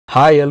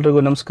Hi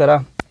ಎಲ್ರಿಗೂ ನಮಸ್ಕಾರ.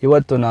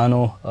 ಇವತ್ತು ನಾನು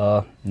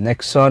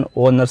ನೆಕ್ಸಾನ್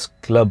ಓನರ್ಸ್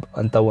ಕ್ಲಬ್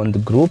ಅಂತ ಒಂದು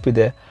ಗ್ರೂಪ್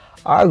ಇದೆ.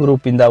 ಆ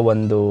ಗ್ರೂಪಿಂದ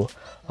ಒಂದು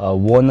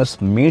ಓನರ್ಸ್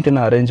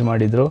ಮೀಟನ್ನು ಅರೇಂಜ್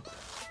ಮಾಡಿದರು.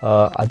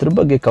 ಅದ್ರ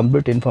ಬಗ್ಗೆ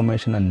ಕಂಪ್ಲೀಟ್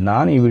ಇನ್ಫಾರ್ಮೇಷನ್ನ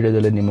ನಾನು ಈ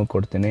ವಿಡಿಯೋದಲ್ಲಿ ನಿಮಗೆ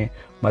ಕೊಡ್ತೀನಿ.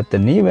 ಮತ್ತು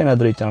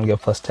ನೀವೇನಾದರೂ ಈ ಚಾನಲ್ಗೆ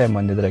ಫಸ್ಟ್ ಟೈಮ್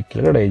ಬಂದಿದ್ದರೆ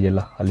ಕೆಳಗಡೆ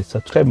ಇದೆಯಲ್ಲ ಅಲ್ಲಿ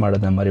ಸಬ್ಸ್ಕ್ರೈಬ್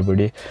ಮಾಡೋದನ್ನ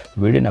ಮರಿಬೇಡಿ.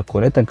 ವಿಡಿಯೋನ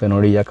ಕೊನೆ ತನಕ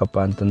ನೋಡಿ. ಯಾಕಪ್ಪ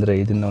ಅಂತಂದರೆ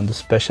ಇದನ್ನು ಒಂದು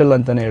ಸ್ಪೆಷಲ್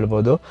ಅಂತಲೇ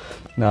ಹೇಳ್ಬೋದು.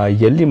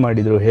 ಎಲ್ಲಿ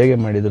ಮಾಡಿದರು, ಹೇಗೆ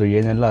ಮಾಡಿದರು,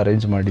 ಏನೆಲ್ಲ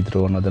ಅರೇಂಜ್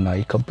ಮಾಡಿದರು ಅನ್ನೋದನ್ನು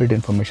ಈ ಕಂಪ್ಲೀಟ್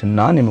ಇನ್ಫಾರ್ಮೇಷನ್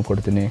ನಾನು ನಿಮಗೆ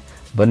ಕೊಡ್ತೀನಿ.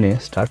 ಬನ್ನಿ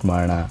ಸ್ಟಾರ್ಟ್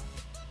ಮಾಡೋಣ.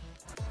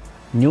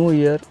 ನ್ಯೂ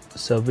ಇಯರ್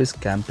ಸರ್ವಿಸ್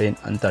ಕ್ಯಾಂಪೇನ್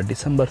ಅಂತ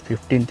ಡಿಸೆಂಬರ್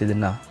 15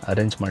 ಇದನ್ನು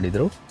ಅರೇಂಜ್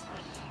ಮಾಡಿದರು.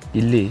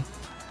 ಇಲ್ಲಿ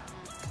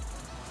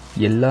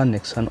ಎಲ್ಲ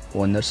ನೆಕ್ಸಾನ್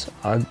ಓನರ್ಸ್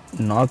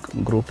ನಾಕ್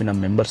ಗ್ರೂಪಿನ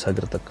ಮೆಂಬರ್ಸ್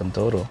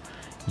ಆಗಿರ್ತಕ್ಕಂಥವ್ರು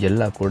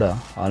ಎಲ್ಲ ಕೂಡ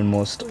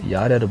ಆಲ್ಮೋಸ್ಟ್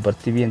ಯಾರ್ಯಾರು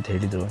ಬರ್ತೀವಿ ಅಂತ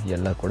ಹೇಳಿದರು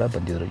ಎಲ್ಲ ಕೂಡ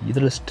ಬಂದಿದ್ದರು.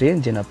 ಇದರಲ್ಲಿ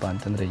ಸ್ಟ್ರೇಂಜ್ ಏನಪ್ಪ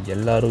ಅಂತಂದರೆ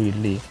ಎಲ್ಲರೂ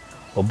ಇಲ್ಲಿ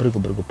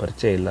ಒಬ್ರಿಗೊಬ್ರಿಗೂ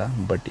ಪರಿಚಯ ಇಲ್ಲ,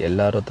 ಬಟ್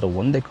ಎಲ್ಲರ ಹತ್ರ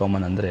ಒಂದೇ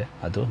ಕಾಮನ್ ಅಂದರೆ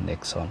ಅದು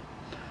ನೆಕ್ಸಾನ್.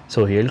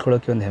 ಸೊ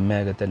ಹೇಳ್ಕೊಳ್ಳೋಕ್ಕೆ ಒಂದು ಹೆಮ್ಮೆ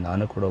ಆಗುತ್ತೆ,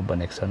 ನಾನು ಕೂಡ ಒಬ್ಬ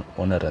ನೆಕ್ಸಾನ್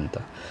ಓನರ್ ಅಂತ.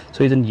 ಸೊ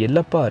ಇದನ್ನು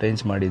ಎಲ್ಲಪ್ಪ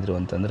ಅರೇಂಜ್ ಮಾಡಿದರು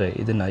ಅಂತಂದರೆ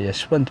ಇದನ್ನು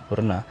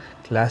ಯಶವಂತಪುರನ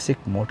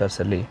ಕ್ಲಾಸಿಕ್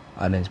ಮೋಟಾರ್ಸಲ್ಲಿ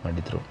ಅರೇಂಜ್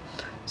ಮಾಡಿದರು.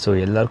 ಸೊ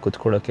ಎಲ್ಲರೂ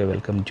ಕುತ್ಕೊಳ್ಳೋಕ್ಕೆ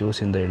ವೆಲ್ಕಮ್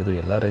ಜ್ಯೂಸಿಂದ ಹಿಡಿದು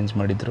ಎಲ್ಲ ಅರೇಂಜ್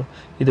ಮಾಡಿದರು.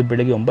 ಇದು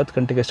ಬೆಳಗ್ಗೆ 9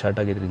 ಗಂಟೆಗೆ ಸ್ಟಾರ್ಟ್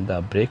ಆಗಿದ್ದರಿಂದ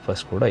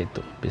ಬ್ರೇಕ್ಫಾಸ್ಟ್ ಕೂಡ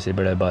ಇತ್ತು.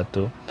 ಬಿಸಿಬೇಳೆ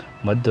ಬಾತು,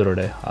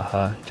 ಮದ್ದೊರಡೆ,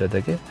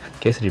 ಜೊತೆಗೆ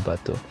ಕೇಸರಿ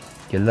ಬಾತು.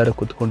 ಎಲ್ಲರೂ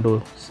ಕುತ್ಕೊಂಡು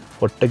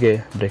ಒಟ್ಟಿಗೆ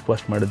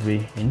ಬ್ರೇಕ್ಫಾಸ್ಟ್ ಮಾಡಿದ್ವಿ,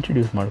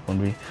 ಇಂಟ್ರಡ್ಯೂಸ್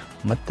ಮಾಡ್ಕೊಂಡ್ವಿ.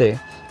 ಮತ್ತು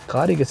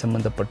ಕಾರಿಗೆ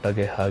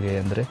ಸಂಬಂಧಪಟ್ಟಾಗೆ ಹಾಗೆ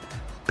ಅಂದರೆ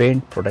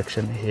ಪೇಂಟ್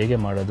ಪ್ರೊಡಕ್ಷನ್ ಹೇಗೆ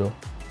ಮಾಡೋದು,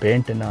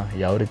 ಪೇಂಟನ್ನು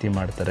ಯಾವ ರೀತಿ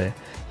ಮಾಡ್ತಾರೆ,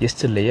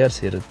 ಎಷ್ಟು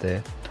ಲೇಯರ್ಸ್ ಇರುತ್ತೆ,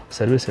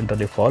 ಸರ್ವಿಸ್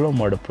ಸೆಂಟ್ರಲ್ಲಿ ಫಾಲೋ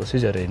ಮಾಡೋ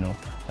ಪ್ರೊಸೀಜರ್ ಏನು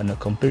ಅನ್ನೋ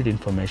ಕಂಪ್ಲೀಟ್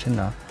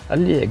ಇನ್ಫಾರ್ಮೇಷನ್ನ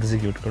ಅಲ್ಲಿ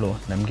ಎಕ್ಸಿಕ್ಯೂಟ್ಗಳು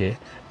ನಮಗೆ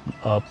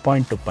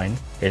ಪಾಯಿಂಟ್ ಟು ಪಾಯಿಂಟ್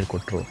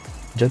ಹೇಳ್ಕೊಟ್ರು.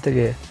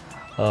 ಜೊತೆಗೆ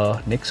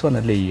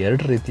ನೆಕ್ಸಾನಲ್ಲಿ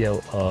 2 ರೀತಿಯ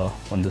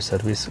ಒಂದು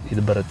ಸರ್ವಿಸ್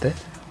ಇದು ಬರುತ್ತೆ.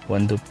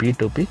 ಒಂದು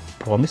P2P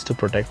ಪ್ರಾಮಿಸ್ ಟು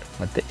ಪ್ರೊಟೆಕ್ಟ್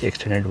ಮತ್ತು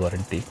ಎಕ್ಸ್ಟೆಂಡೆಡ್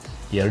ವಾರಂಟಿ.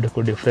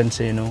 ಎರಡಕ್ಕೂ ಡಿಫ್ರೆನ್ಸ್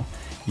ಏನು,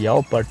 ಯಾವ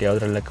ಪಾರ್ಟ್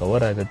ಯಾವುದ್ರಲ್ಲೇ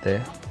ಕವರ್ ಆಗುತ್ತೆ,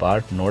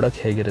 ಪಾರ್ಟ್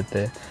ನೋಡೋಕ್ಕೆ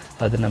ಹೇಗಿರುತ್ತೆ,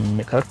 ಅದನ್ನು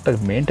ಕರೆಕ್ಟಾಗಿ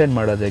ಮೇಂಟೈನ್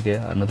ಮಾಡೋದು ಹೇಗೆ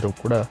ಅನ್ನೋದ್ರ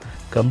ಕೂಡ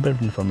ಕಂಪ್ಲೀಟ್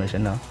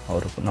ಇನ್ಫಾರ್ಮೇಷನ್ನ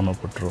ಅವರು ನಮಗೆ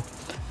ಕೊಟ್ಟರು.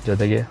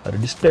 ಜೊತೆಗೆ ಅದು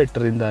ಡಿಸ್ಪ್ಲೇ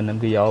ಇಟ್ಟರಿಂದ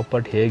ನಮಗೆ ಯಾವ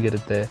ಪಾರ್ಟ್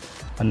ಹೇಗಿರುತ್ತೆ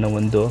ಅನ್ನೋ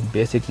ಒಂದು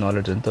ಬೇಸಿಕ್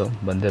ನಾಲೆಡ್ಜ್ ಅಂತೂ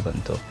ಬಂದೇ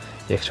ಬಂತು.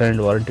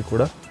 ಎಕ್ಸ್ಟೆಂಡೆಡ್ ವಾರಂಟಿ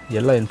ಕೂಡ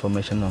ಎಲ್ಲ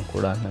ಇನ್ಫಾರ್ಮೇಷನ್ನು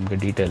ಕೂಡ ನಮಗೆ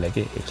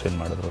ಡೀಟೇಲಾಗಿ ಎಕ್ಸ್ಪ್ಲೇನ್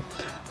ಮಾಡಿದ್ರು.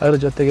 ಅದರ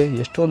ಜೊತೆಗೆ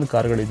ಎಷ್ಟೊಂದು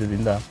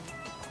ಕಾರ್ಗಳಿದ್ದರಿಂದ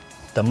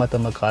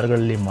ತಮ್ಮ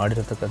ಕಾರ್ಗಳಲ್ಲಿ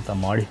ಮಾಡಿರತಕ್ಕಂಥ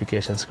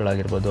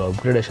ಮಾಡಿಫಿಕೇಷನ್ಸ್ಗಳಾಗಿರ್ಬೋದು,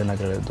 ಅಪ್ಗ್ರೇಡೇಷನ್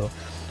ಆಗಿರ್ಬೋದು,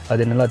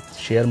 ಅದನ್ನೆಲ್ಲ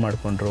ಶೇರ್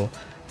ಮಾಡಿಕೊಂಡ್ರು.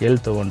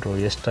 ಎಲ್ಲಿ ತೊಗೊಂಡ್ರು,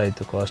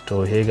 ಎಷ್ಟಾಯಿತು ಕಾಸ್ಟು,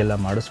 ಹೇಗೆಲ್ಲ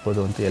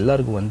ಮಾಡಿಸ್ಬೋದು ಅಂತ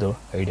ಎಲ್ಲರಿಗೂ ಒಂದು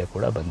ಐಡಿಯಾ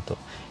ಕೂಡ ಬಂತು.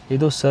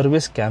 ಇದು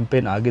ಸರ್ವಿಸ್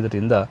ಕ್ಯಾಂಪೇನ್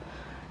ಆಗಿದ್ದರಿಂದ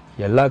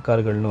ಎಲ್ಲ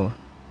ಕಾರ್ಗಳನ್ನೂ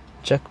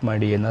ಚೆಕ್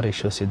ಮಾಡಿ, ಏನಾರು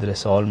ಇಶ್ಯೂಸ್ ಇದ್ದರೆ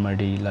ಸಾಲ್ವ್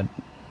ಮಾಡಿ, ಇಲ್ಲ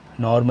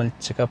ನಾರ್ಮಲ್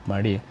ಚೆಕಪ್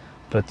ಮಾಡಿ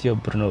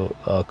ಪ್ರತಿಯೊಬ್ಬರೂ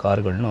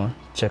ಕಾರ್ಗಳನ್ನೂ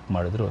ಚೆಕ್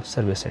ಮಾಡಿದ್ರು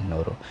ಸರ್ವಿಸ್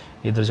ಸೆಂಟ್ನವರು.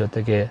 ಇದ್ರ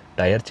ಜೊತೆಗೆ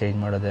ಟೈರ್ ಚೇಂಜ್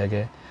ಮಾಡೋದು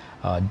ಹೇಗೆ,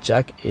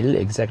 ಜಾಕ್ ಎಲ್ಲಿ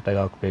ಎಕ್ಸಾಕ್ಟಾಗಿ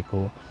ಹಾಕಬೇಕು,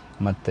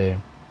 ಮತ್ತು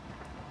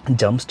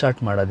ಜಂಪ್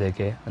ಸ್ಟಾರ್ಟ್ ಮಾಡೋದು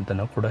ಹೇಗೆ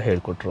ಅಂತಲೂ ಕೂಡ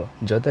ಹೇಳಿಕೊಟ್ರು.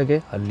 ಜೊತೆಗೆ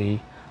ಅಲ್ಲಿ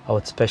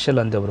ಅವತ್ತು ಸ್ಪೆಷಲ್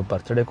ಅಂದರೆ ಅವರು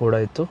ಬರ್ತ್ಡೇ ಕೂಡ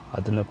ಇತ್ತು,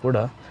 ಅದನ್ನು ಕೂಡ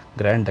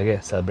ಗ್ರ್ಯಾಂಡಾಗೆ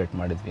ಸೆಲೆಬ್ರೇಟ್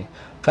ಮಾಡಿದ್ವಿ.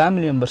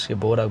 ಫ್ಯಾಮಿಲಿ ಮೆಂಬರ್ಸ್ಗೆ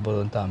ಬೋರ್ ಆಗ್ಬೋದು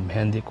ಅಂತ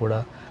ಮೆಹಂದಿ ಕೂಡ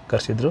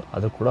ಕರೆಸಿದ್ರು,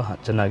 ಅದು ಕೂಡ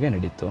ಚೆನ್ನಾಗೇ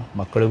ನಡೀತು.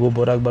 ಮಕ್ಕಳಿಗೂ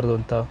ಬೋರ್ ಆಗಬಾರ್ದು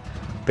ಅಂತ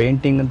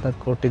ಪೇಂಟಿಂಗ್ ಅಂತ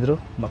ಕೊಟ್ಟಿದ್ದರು,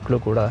 ಮಕ್ಕಳು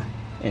ಕೂಡ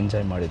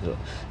ಎಂಜಾಯ್ ಮಾಡಿದರು.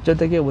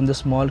 ಜೊತೆಗೆ ಒಂದು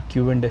ಸ್ಮಾಲ್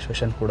Q&A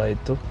ಸೆಷನ್ ಕೂಡ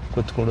ಇತ್ತು.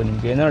 ಕೂತ್ಕೊಂಡು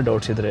ನಿಮ್ಗೆ ಏನಾದ್ರು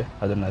ಡೌಟ್ಸ್ ಇದ್ದರೆ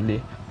ಅದನ್ನು ಅಲ್ಲಿ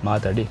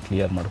ಮಾತಾಡಿ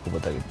ಕ್ಲಿಯರ್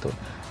ಮಾಡ್ಕೋಬೋದಾಗಿತ್ತು.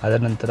 ಅದರ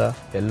ನಂತರ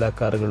ಎಲ್ಲ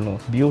ಕಾರ್ಗಳನ್ನೂ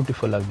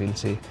ಬ್ಯೂಟಿಫುಲ್ಲಾಗಿ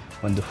ನಿಲ್ಲಿಸಿ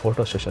ಒಂದು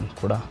ಫೋಟೋ ಸೆಷನ್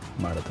ಕೂಡ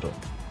ಮಾಡಿದ್ರು.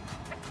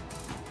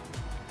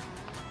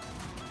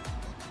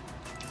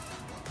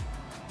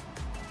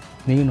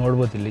 ನೀವು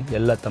ನೋಡ್ಬೋದು ಇಲ್ಲಿ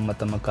ಎಲ್ಲ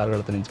ತಮ್ಮ ಕಾರ್ಗಳ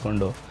ಹತ್ರ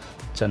ನಿಂತ್ಕೊಂಡು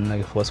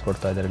ಚೆನ್ನಾಗಿ ಫೋಸ್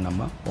ಕೊಡ್ತಾ ಇದ್ದಾರೆ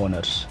ನಮ್ಮ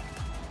ಓನರ್ಸ್.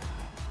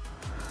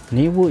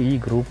 ನೀವು ಈ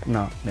ಗ್ರೂಪ್ನ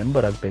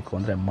ಮೆಂಬರ್ ಆಗಬೇಕು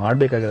ಅಂದರೆ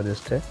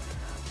ಮಾಡಬೇಕಾಗಿರೋದಷ್ಟೇ,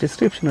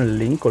 ಡಿಸ್ಕ್ರಿಪ್ಷನಲ್ಲಿ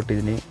ಲಿಂಕ್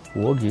ಕೊಟ್ಟಿದ್ದೀನಿ,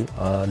 ಹೋಗಿ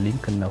ಆ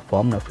ಲಿಂಕನ್ನು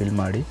ಫಾರ್ಮ್ನ ಫಿಲ್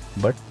ಮಾಡಿ.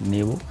 ಬಟ್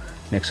ನೀವು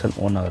ನೆಕ್ಸಾನ್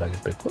ಓನರ್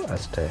ಆಗಿರಬೇಕು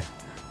ಅಷ್ಟೇ.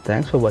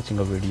 Thanks for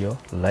watching a video.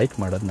 Like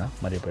ಮಾಡೋದನ್ನ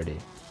ಮರಿಬೇಡಿ.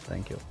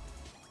 Thank you.